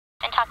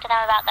and talk to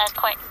them about the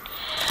court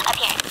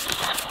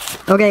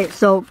appearance. Okay,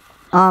 so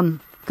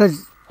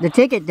because the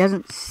ticket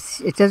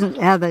doesn't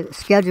have a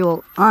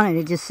schedule on it.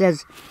 It just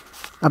says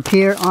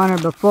appear on or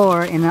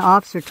before, and the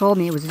officer told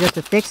me it was just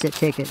a fix-it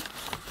ticket.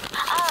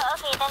 Oh,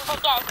 okay, then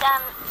yes,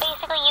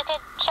 basically you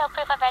could show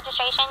proof of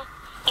registration.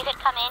 You could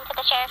come into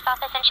the sheriff's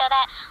office and show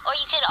that, or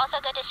you could also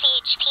go to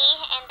CHP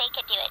and they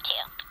could do it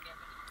too.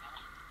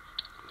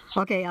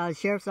 Okay,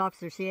 sheriff's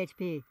officer,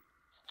 CHP.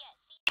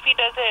 CHP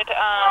does it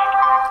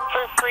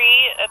for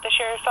free at the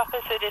sheriff's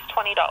office. It is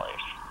 $20.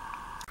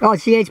 Oh,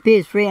 CHP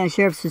is free and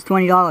sheriff's is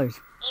 $20. Yes.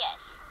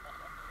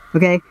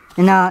 Okay,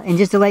 and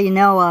just to let you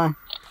know,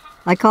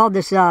 I called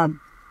this Humboldt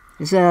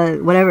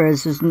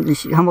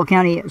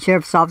County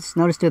Sheriff's Office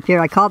notice to appear.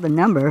 I called the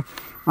number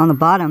on the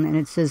bottom and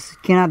it says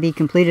cannot be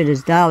completed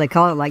as dialed. They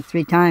call it like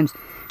 3 times.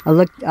 I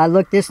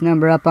looked this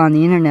number up on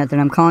the internet that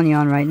I'm calling you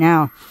on right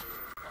now.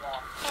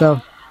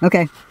 So,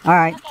 okay, all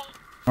right. Okay.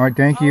 All right,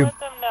 thank you. I'll let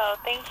them know.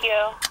 Thank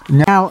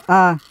you. Now,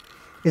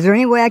 is there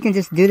any way I can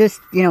just do this,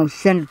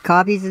 send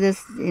copies of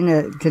this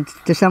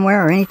to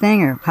somewhere or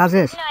anything, or how's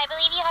this? No, I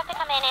believe you have to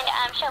come in and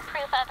show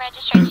proof of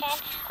registration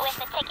with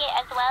the ticket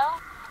as well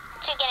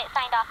to get it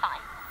signed off on.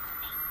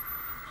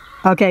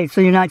 Okay,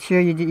 so you're not sure,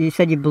 you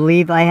said you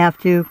believe I have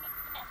to?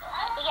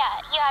 Yeah,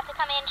 you have to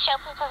come in, show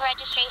proof of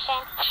registration,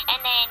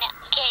 and then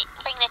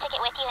bring the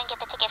ticket with you and get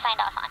the ticket signed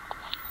off on.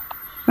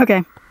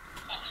 Okay.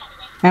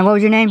 And what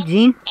was your name,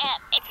 Jean?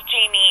 It's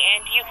Jamie,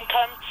 and you can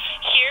come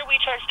here. We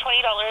charge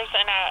 $20,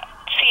 and at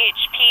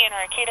CHP in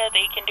Arcata,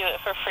 they can do it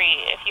for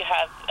free if you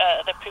have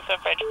the proof of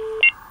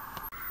registration.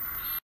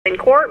 In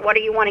court, what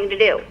are you wanting to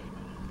do?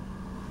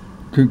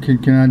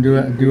 Can I do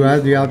it? Do I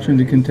have the option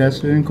to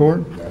contest it in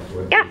court?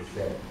 Yeah,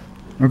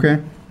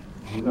 Okay.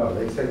 No,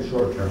 they said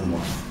short-term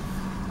one.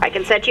 I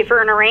can set you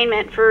for an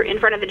arraignment in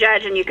front of the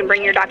judge, and you can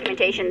bring your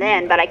documentation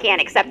then, but I can't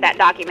accept that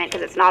document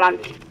because it's not on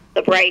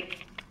the right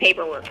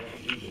paperwork.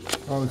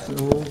 Oh, so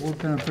what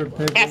kind of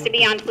paperwork? It has to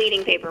be on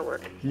pleading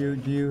paperwork. Do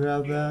you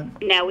have that?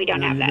 No, we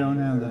don't have that. You don't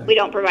have that. We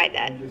don't provide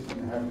that.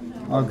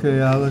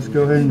 Okay, let's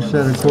go ahead and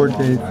set a court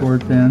date for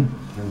it then.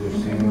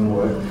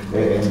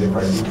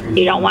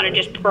 You don't want to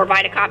just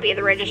provide a copy of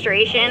the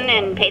registration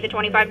and pay the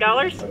 $25?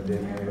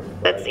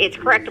 It's a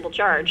correctable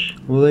charge.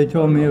 Well, they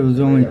told me it was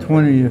only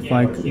 20 if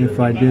I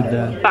did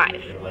that. 5.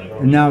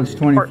 And now it's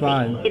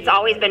 25. It's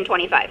always been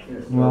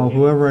 25. Well,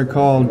 whoever I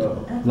called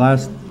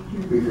last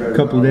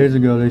couple of days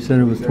ago, they said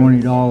it was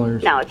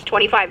 $20. No, it's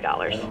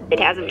 $25. It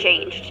hasn't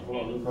changed.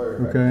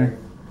 Okay.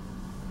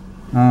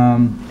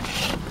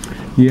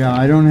 Yeah,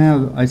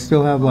 I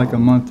still have like a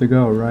month to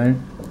go, right?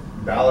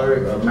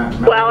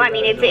 Well, I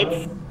mean, it's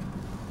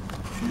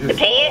to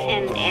pay it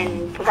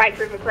and provide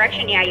proof of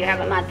correction. Yeah, you have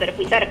a month, but if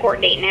we set a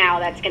court date now,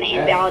 that's going to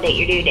invalidate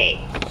your due date.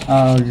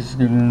 Oh, just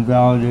going to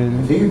invalidate I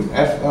it. think it's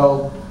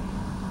FL,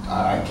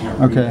 I can't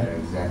read Okay. that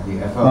exactly.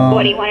 FL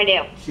What do you want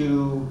to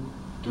do?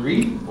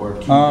 23 or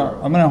 20?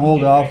 I'm going to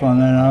hold off on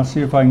that, and I'll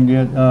see if I can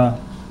get the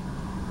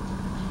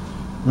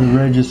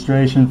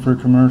registration for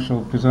commercial,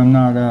 because I'm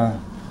not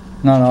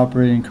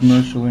operating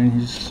commercially, and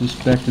he's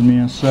suspected me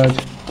as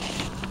such.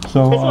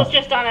 So, This was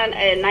just on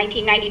a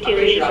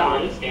 1992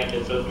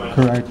 Nissan.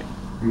 correct.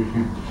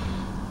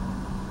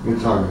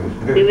 It's all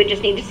good. We would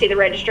just need to see the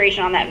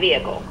registration on that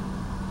vehicle.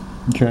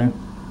 Okay.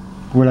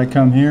 Would I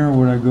come here, or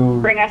would I go?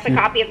 Bring us a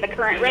copy of the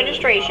current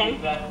registration,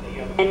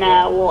 and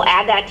we'll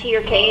add that to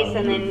your case,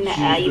 and then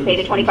you pay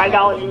the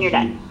 $25 and you're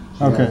done.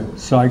 Okay,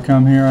 so I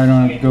come here, I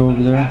don't have to go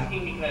over there?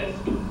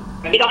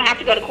 You don't have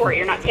to go to court.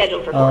 You're not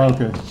scheduled for Oh,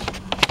 court. okay.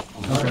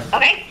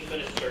 Okay?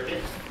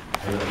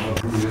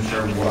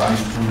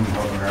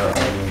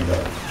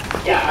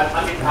 Yeah,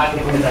 I mean, I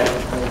think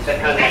that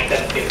kind of makes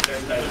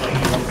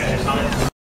sense.